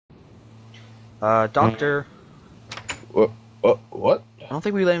Doctor. What? What? I don't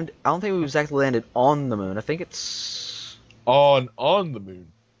think we landed. I don't think we exactly landed on the moon. I think it's. On the moon.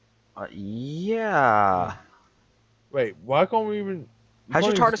 Yeah. Wait, why can't we even? How's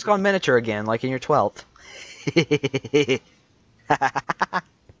your TARDIS gone miniature again, like in your 12th? Yes.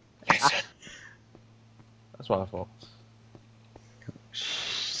 That's what I thought.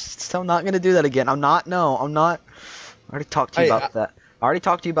 So I'm not gonna do that again. I'm not. No, I'm not. I already talked to you about that. I already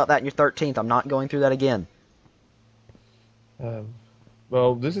talked to you about that in your 13th. I'm not going through that again.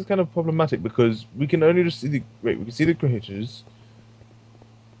 Well, this is kind of problematic because we can only just see the we can see the creatures.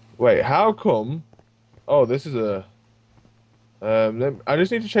 Wait, how come? Oh, this is a. I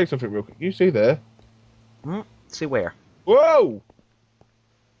just need to check something real quick. You see there? See where? Whoa!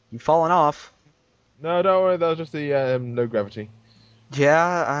 You've fallen off. No, don't worry. That was just the no gravity.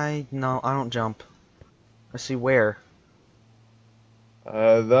 Yeah, no, I don't jump. I see where.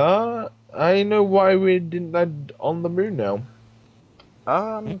 That I know why we didn't land on the moon now.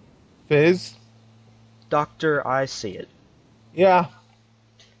 Fizz. Doctor, I see it. Yeah.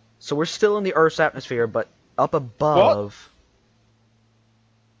 So we're still in the Earth's atmosphere, but up above.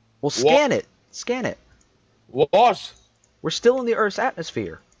 Well, scan it. Scan it. What? We're still in the Earth's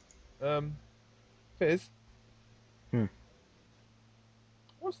atmosphere. Fizz. Hmm.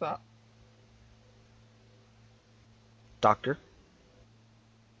 What's that? Doctor.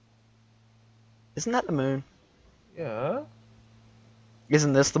 Isn't that the moon? Yeah.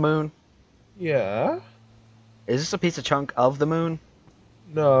 Isn't this the moon? Yeah. Is this a piece of chunk of the moon?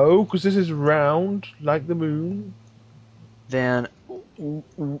 No, because this is round like the moon. Then,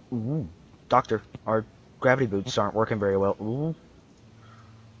 Doctor, our gravity boots aren't working very well.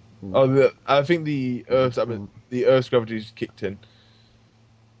 Oh, I think the Earth's gravity's kicked in.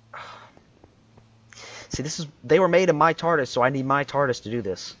 See, they were made in my TARDIS, so I need my TARDIS to do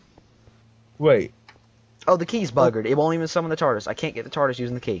this. Wait. Oh, the key's buggered. It won't even summon the TARDIS. I can't get the TARDIS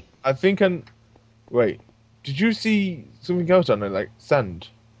using the key. I think Wait. Did you see something else on there, like sand?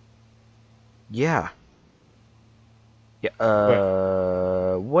 Yeah.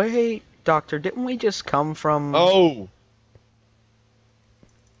 Yeah. Wait, Doctor. Didn't we just come from? Oh.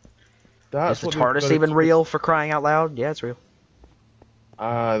 Is the TARDIS even real? For crying out loud! Yeah, it's real.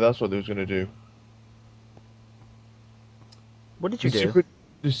 That's what they was gonna do. What did you do?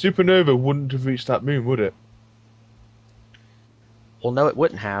 The supernova wouldn't have reached that moon, would it? Well, no, it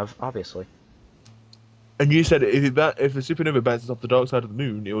wouldn't have, obviously. And you said if the supernova bounces off the dark side of the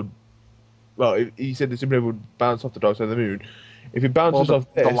moon, it would. Well, he said the supernova would bounce off the dark side of the moon. If it bounces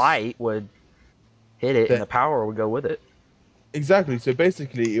off this, the light would hit it, and the power would go with it. Exactly. So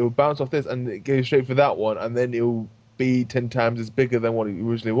basically, it will bounce off this, and it goes straight for that one, and then it will be 10 times as bigger than what it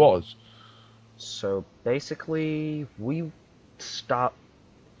originally was. So basically, we stopped.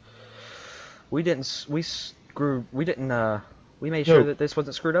 We didn't. We screwed. We didn't. We made sure that this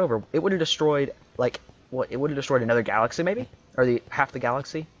wasn't screwed over. It would have destroyed, like, what? It would have destroyed another galaxy, maybe, or half the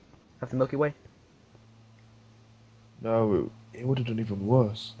galaxy, half the Milky Way. No, it would have done even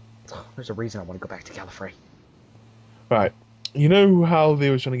worse. There's a reason I want to go back to Gallifrey. Right. You know how they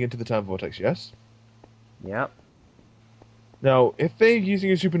were trying to get into the time vortex, yes? Yep. Now, if they're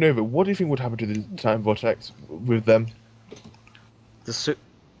using a supernova, what do you think would happen to the time vortex with them? The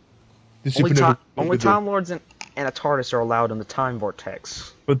supernova. Only Time Lords and a TARDIS are allowed in the time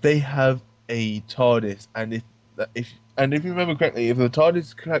vortex. But they have a TARDIS, and if you remember correctly, if the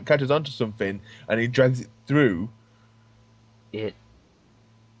TARDIS catches onto something and it drags it through, it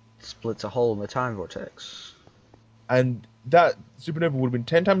splits a hole in the time vortex. And that supernova would have been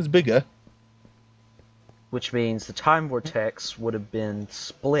 10 times bigger. Which means the time vortex would have been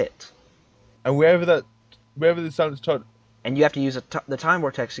split. And wherever the sun is taught. And you have to use the time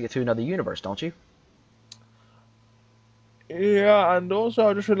vortex to get to another universe, don't you? Yeah, and also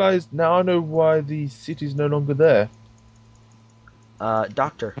I just realized now I know why the city's no longer there.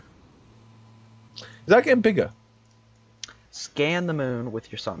 Doctor. Is that getting bigger? Scan the moon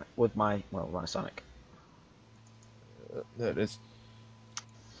with your sonic, with my sonic. There it is.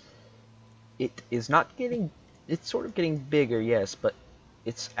 It is not getting. It's sort of getting bigger, yes, but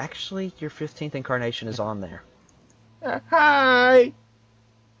it's actually your 15th incarnation is on there. Hi.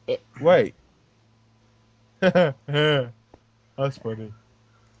 Wait. That's funny.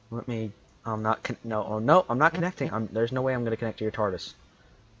 Let me. I'm not. No, I'm not connecting. There's no way I'm going to connect to your TARDIS.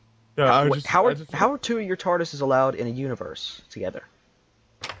 No, how are two of your TARDISes allowed in a universe together?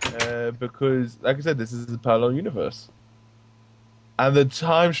 Because, like I said, this is a parallel universe. And the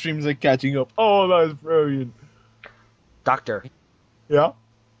time streams are catching up. Oh, that is brilliant. Doctor. Yeah?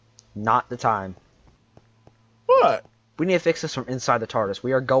 Not the time. What? We need to fix this from inside the TARDIS.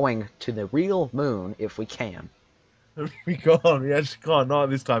 We are going to the real moon if we can. We can't. We actually can't. Not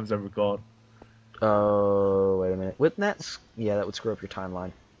this time, so we can't. Oh, wait a minute. Wouldn't that... Yeah, that would screw up your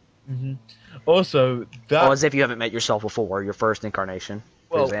timeline. Also, that... Oh, as if you haven't met yourself before, your first incarnation,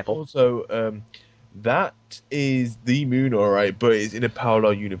 for example. Also, that is the moon, alright, but it's in a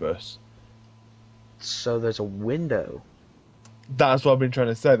parallel universe. So there's a window. That's what I've been trying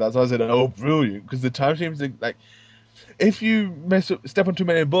to say. That's why I said, oh, brilliant. Because the time seems like... If you step on too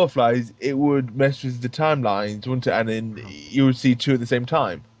many butterflies, it would mess with the timelines, wouldn't it? And then you would see two at the same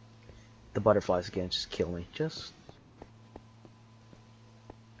time. The butterflies again just kill me. Just...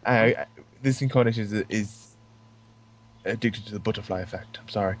 This incarnation is addicted to the butterfly effect. I'm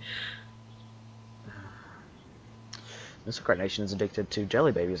sorry. This incarnation is addicted to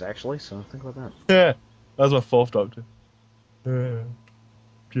jelly babies, actually, so think about that. Yeah, that was my fourth Doctor. Jelly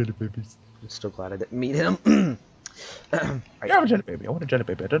babies. I'm still glad I didn't meet him. I have a jelly baby. I want a jelly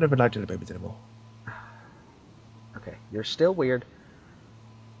baby. I don't even like jelly babies anymore. Okay, you're still weird.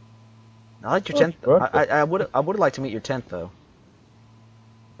 I like your 10th. I would like to meet your 10th, though.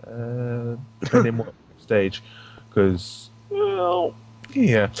 Depending on what stage. Because, well,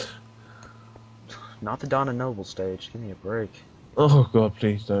 yeah. Not the Donna Noble stage. Give me a break. Oh, God,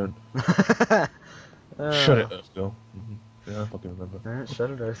 please don't. Shut it, Earth Girl. Yeah, I fucking remember. Alright, shut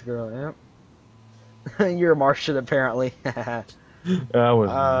it, Earth Girl, yep. You're a Martian, apparently. I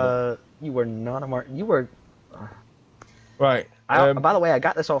was. You were not a Martian. You were... Right. By the way, I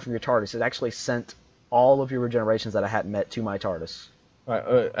got this all from your TARDIS. It actually sent all of your regenerations that I hadn't met to my TARDIS.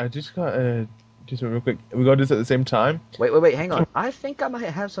 Right, I just got... just real quick. We got this at the same time? Wait, hang on. I think I might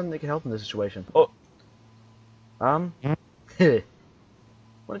have something that can help in this situation. Oh. Want to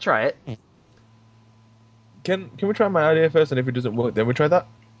try it? Can we try my idea first, and if it doesn't work, then we try that?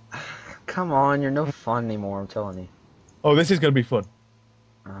 Come on, you're no fun anymore, I'm telling you. Oh, this is going to be fun.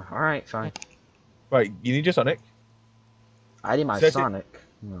 Alright, fine. Right, you need your Sonic. I need my Sonic.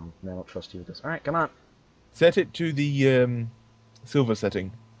 No, I don't trust you with this. Alright, come on. Set it to the silver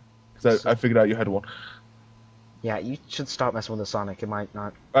setting. Because I figured out you had one. Yeah, you should stop messing with the Sonic. It might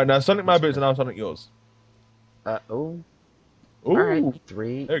not... Alright, now Sonic my boots and now Sonic yours. Oh. Ooh. Alright,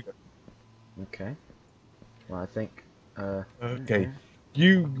 3. There you go. Okay. Well, I think... Okay.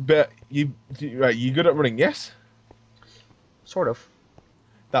 You bet... Right, you good at running, yes? Sort of.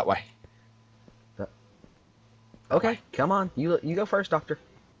 That way. Okay, come on. You go first, Doctor.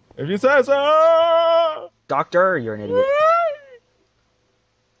 If you say so! Doctor, you're an idiot.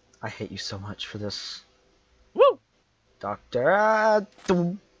 I hate you so much for this. Woo! Doctor...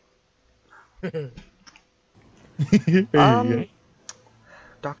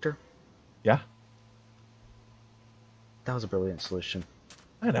 Doctor? Yeah? That was a brilliant solution.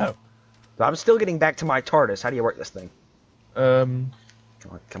 I know. But I'm still getting back to my TARDIS. How do you work this thing? Come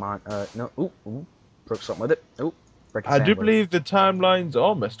on. No. Ooh. Broke something with it. Ooh. I do believe the timelines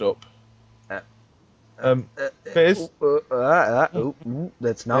are messed up. Fizz?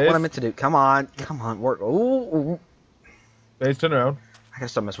 That's not what I meant to do. Come on, work. Ooh. Fizz, turn around. I gotta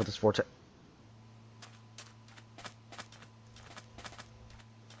stop messing with this vortex.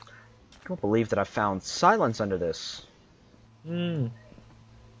 I don't believe that I found silence under this. Where's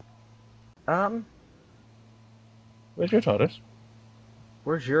your TARDIS?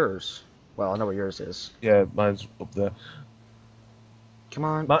 Where's yours? Well, I know where yours is. Yeah, mine's up there. Come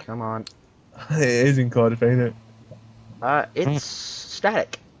on. It is in Cardiff, ain't it? It's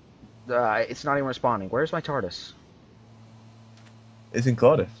static. It's not even responding. Where's my TARDIS? It's in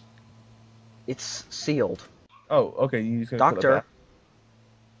Cardiff. It's sealed. Oh, okay. You just gonna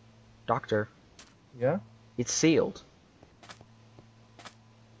Doctor. Yeah? It's sealed.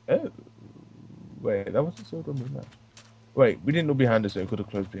 Oh. Wait, that wasn't sealed on the map. Wait, we didn't look behind us, so it could have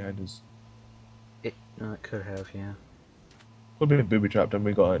closed behind us. It could have, yeah. Could have been booby trapped and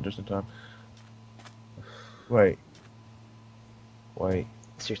we got it just in time. Wait.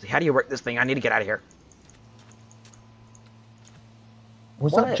 Seriously, how do you work this thing? I need to get out of here.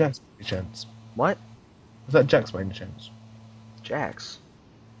 Was that Jack's by any chance? What? Was that Jack's by any chance? Jax?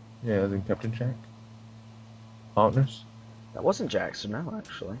 Yeah, as in Captain Jack. Partners? That wasn't Jax, no,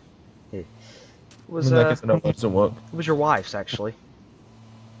 actually. It was, it doesn't work. It was your wife's, actually.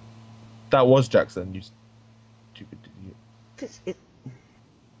 That was Jackson, you stupid idiot.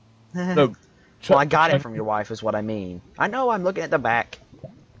 No. Well, I got it from your wife, is what I mean. I know, I'm looking at the back.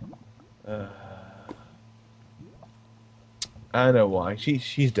 I know why.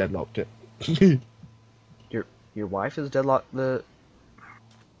 She's deadlocked it. Your wife is deadlocked the...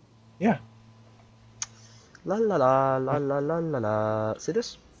 Yeah. La la la la la la la la. See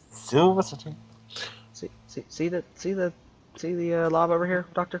this? Silver setting. See the lava over here,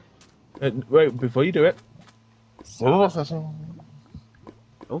 Doctor? Wait, before you do it. Oh,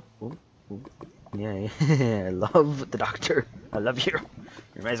 oh, oh. Yeah, I love the Doctor. I love you.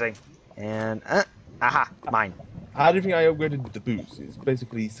 You're amazing. And aha, mine. How do you think I upgraded the boots? It's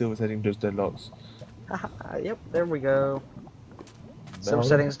basically silver setting does deadlocks. Haha, yep, there we go. Silver Now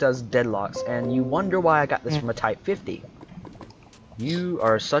settings does deadlocks, and you wonder why I got this from a Type 50. You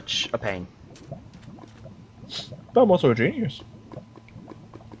are such a pain. But I'm also a genius.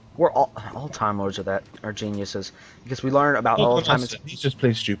 We're all Time Lords are geniuses because we learn about all the time. He's just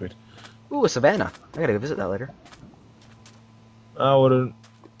plain stupid. Ooh, a savannah. I gotta go visit that later. I wouldn't.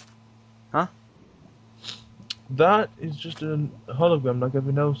 Huh? That is just a hologram like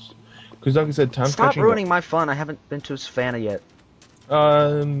everything else. Because like I said, time Stop ruining my fun. I haven't been to Savannah yet.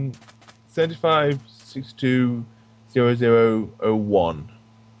 75620001.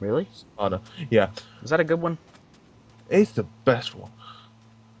 Really? Oh no. Yeah. Is that a good one? It's the best one.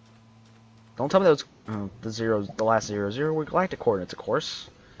 Don't tell me those the last 00 were galactic coordinates, of course.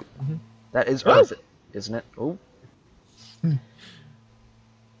 Mm-hmm. That is Earth, isn't it? Oh.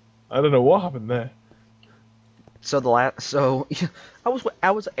 I don't know what happened there. So I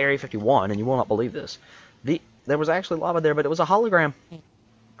was at Area 51, and you will not believe this. There was actually lava there, but it was a hologram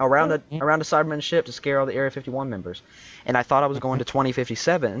around a Cyberman ship to scare all the Area 51 members. And I thought I was going to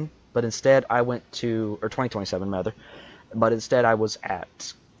 2057, but instead I went to 2027 rather. But instead I was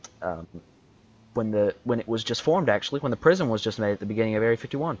at when it was just formed, actually, when the prison was just made at the beginning of Area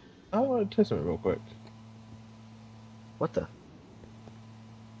 51. I want to test something real quick. What the?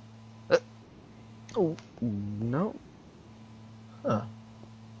 Oh no. Huh.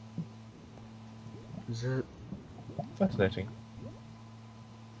 Is it? Fascinating.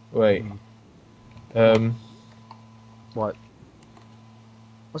 Wait. What?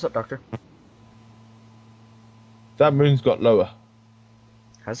 What's up, Doctor? That moon's got lower,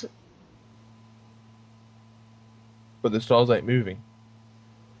 Has it? but the stars ain't moving.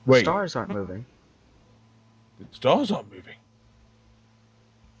 The Wait. stars aren't moving, The stars aren't moving.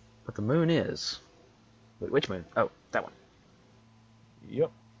 but the moon is. Wait, which moon? Oh, that one.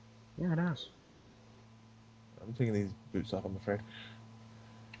 Yep. Yeah, it has. I'm taking these boots off, I'm afraid.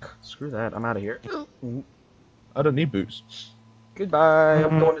 Screw that. I'm out of here. I don't need boots. Goodbye.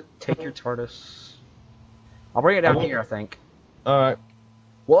 I'm going to take your TARDIS. I'll bring it down here, I think. Alright.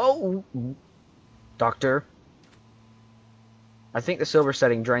 Whoa! Doctor. I think the silver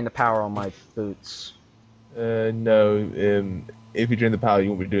setting drained the power on my boots. No. If you drain the power, you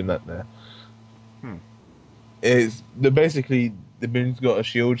won't be doing that there. Basically, the moon's got a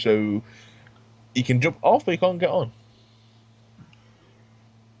shield, so you can jump off, but you can't get on.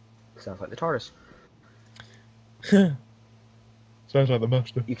 Sounds like the TARDIS. Sounds like the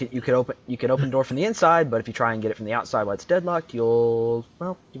master. You could open the door from the inside, but if you try and get it from the outside while it's deadlocked, you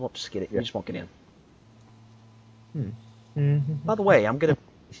won't just get it. You just won't get in. By the way, I hope you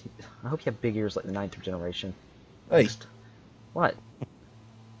have big ears like the 9th generation. Hey, What?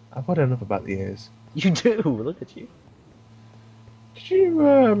 I've heard enough about the ears. You do. Look at you. Did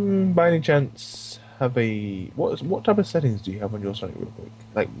you, by any chance, have what type of settings do you have on your Sonic real quick?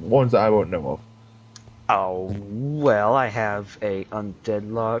 Like ones that I won't know of. Oh, well, I have a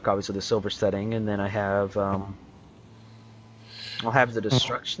undeadlock, obviously the silver setting, and then I have I'll have the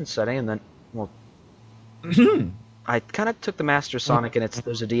destruction setting, and then I kind of took the Master Sonic, and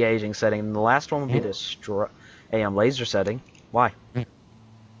there's a de-aging setting, and the last one would be a laser setting. Why? Do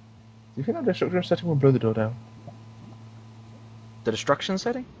you think that destruction setting will blow the door down? The destruction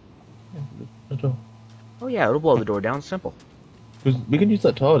setting? Yeah, the door. Oh yeah, it'll blow the door down. Simple. Because we can use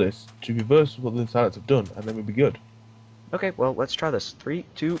that TARDIS to reverse what the Silence have done, and then we'll be good. Okay, well, let's try this. 3,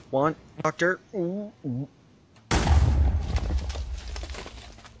 2, 1, Doctor. Ooh, ooh.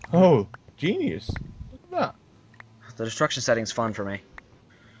 Oh, genius! Look at that. The destruction setting's fun for me.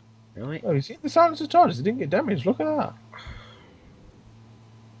 Really? Oh, you see the Silence of TARDIS? It didn't get damaged. Look at that.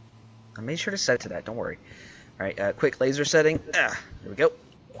 I made sure to set it to that. Don't worry. All right, quick laser setting. There we go.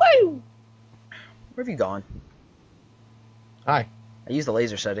 Woo! Where have you gone? Hi. I used the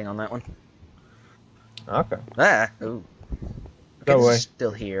laser setting on that one. Okay. Ooh. Go away. It's still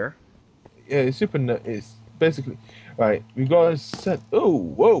here. Yeah, it's super. It's basically right. We got to set. Oh,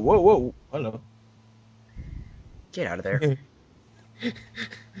 whoa, whoa, whoa! Hello. Get out of there.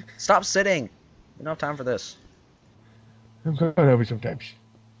 Stop sitting. We don't have time for this. I'm going over sometimes.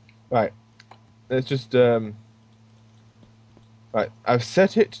 Right. Let's just Right. I've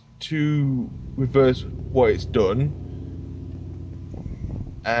set it to reverse what it's done,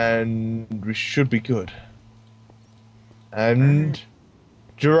 and we should be good. And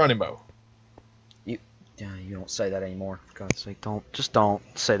Geronimo. You Yeah, you don't say that anymore. For God's sake, just don't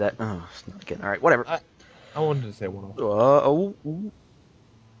say that. Oh, it's not again. All right, whatever. I wanted to say one off. Oh. Ooh.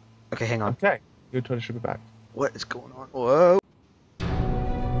 Okay, hang on. Okay, your turn should be back. What is going on? Whoa.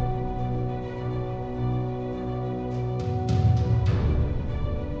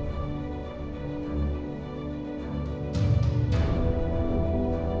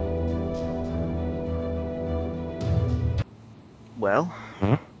 Well,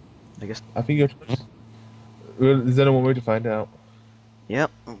 I guess. I think your turn. There's only one way to find out.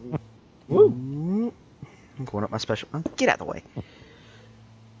 Yep. Woo! I'm going up my special. Get out of the way.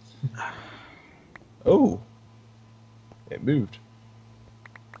 Oh, it moved.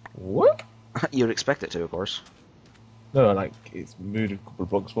 What? You'd expect it to, of course. No, like it's moved a couple of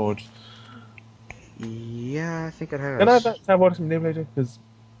blocks forward. Yeah, I think it has. Can I have that tab some name later? Because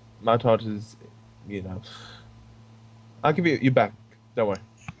my charge is, you know. I'll give you back. Don't worry.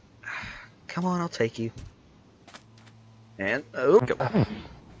 Come on, I'll take you. And go.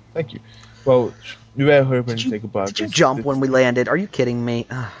 Thank you. Well, we better hurry up and say goodbye. Did you jump when we landed? Are you kidding me?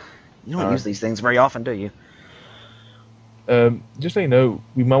 You don't All use these things very often, do you? Just so you know,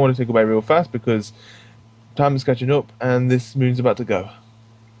 we might want to say goodbye real fast because time is catching up and this moon's about to go.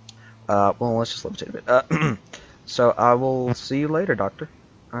 Well, let's just levitate a bit. So I will see you later, Doctor.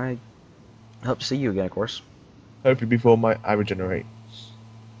 I hope to see you again, of course. Hopefully before I regenerate.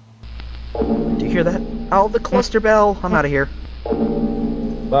 Do you hear that? Oh, the cluster bell! I'm out of here.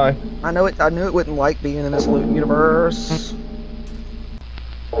 Bye. I know it. I knew it wouldn't like being in this universe.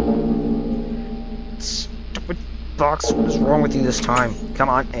 Stupid box. What is wrong with you this time? Come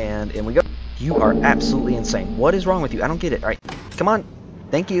on, and in we go. You are absolutely insane. What is wrong with you? I don't get it. All right, come on.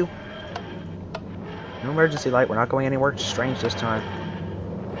 Thank you. No emergency light. We're not going anywhere strange this time.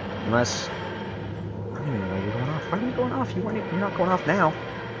 Unless I don't even know you're going off. Why are you going off? You're not going off now.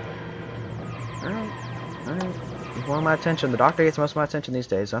 All right. All right. You've won my attention. The doctor gets most of my attention these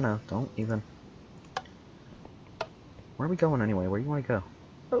days. I know. Don't even. Where are we going anyway? Where do you want to go?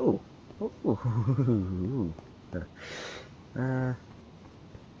 Oh. Ooh.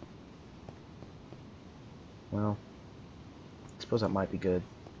 Well, I suppose that might be good.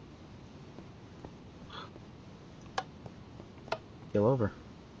 Go over.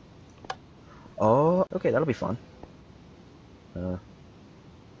 Oh, okay, that'll be fun. Huh?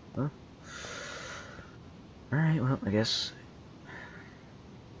 Alright, well, I guess.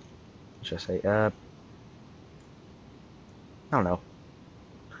 What should I say? I don't know.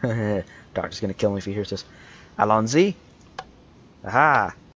 Doctor's gonna kill me if he hears this. Alonzi? Aha!